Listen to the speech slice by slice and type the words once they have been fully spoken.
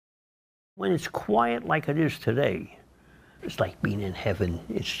When it's quiet like it is today, it's like being in heaven.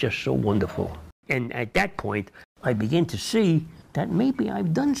 It's just so wonderful. And at that point, I begin to see that maybe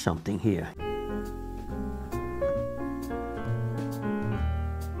I've done something here.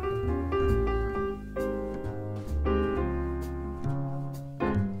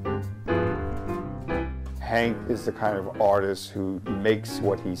 Hank is the kind of artist who makes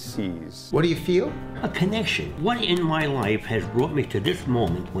what he sees. What do you feel? A connection. What in my life has brought me to this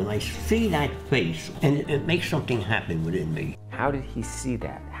moment when I see that face and it makes something happen within me? How did he see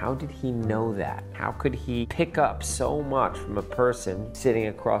that? How did he know that? How could he pick up so much from a person sitting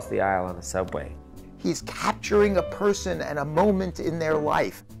across the aisle on a subway? He's capturing a person and a moment in their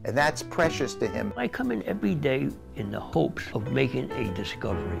life, and that's precious to him. I come in every day in the hopes of making a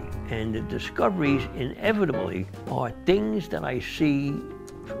discovery, and the discoveries inevitably are things that I see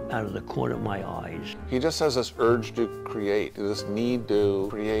out of the corner of my eyes. He just has this urge to create, this need to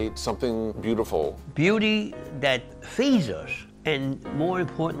create something beautiful. Beauty that feeds us, and more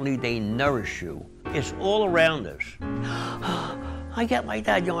importantly, they nourish you. It's all around us. I get like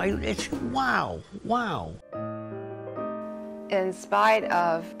that, you know, it's wow, wow. In spite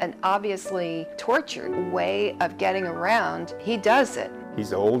of an obviously tortured way of getting around, he does it.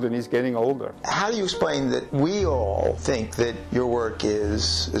 He's old and he's getting older. How do you explain that we all think that your work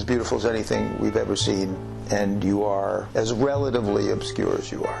is as beautiful as anything we've ever seen, and you are as relatively obscure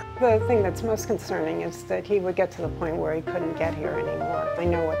as you are? The thing that's most concerning is that he would get to the point where he couldn't get here anymore. I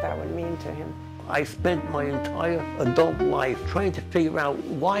know what that would mean to him. I spent my entire adult life trying to figure out,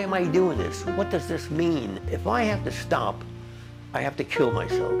 why am I doing this? What does this mean? If I have to stop, I have to kill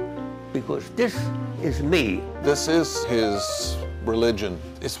myself, because this is me. This is his religion.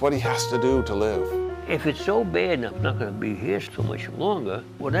 It's what he has to do to live. If it's so bad and I'm not going to be here so much longer,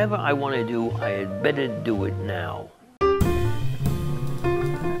 whatever I want to do, I had better do it now.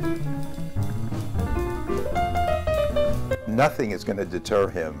 Nothing is going to deter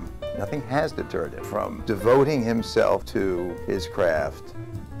him. Nothing has deterred him from devoting himself to his craft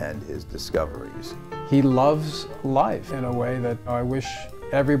and his discoveries. He loves life in a way that I wish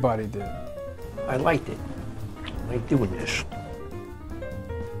everybody did. I liked it. I like doing this.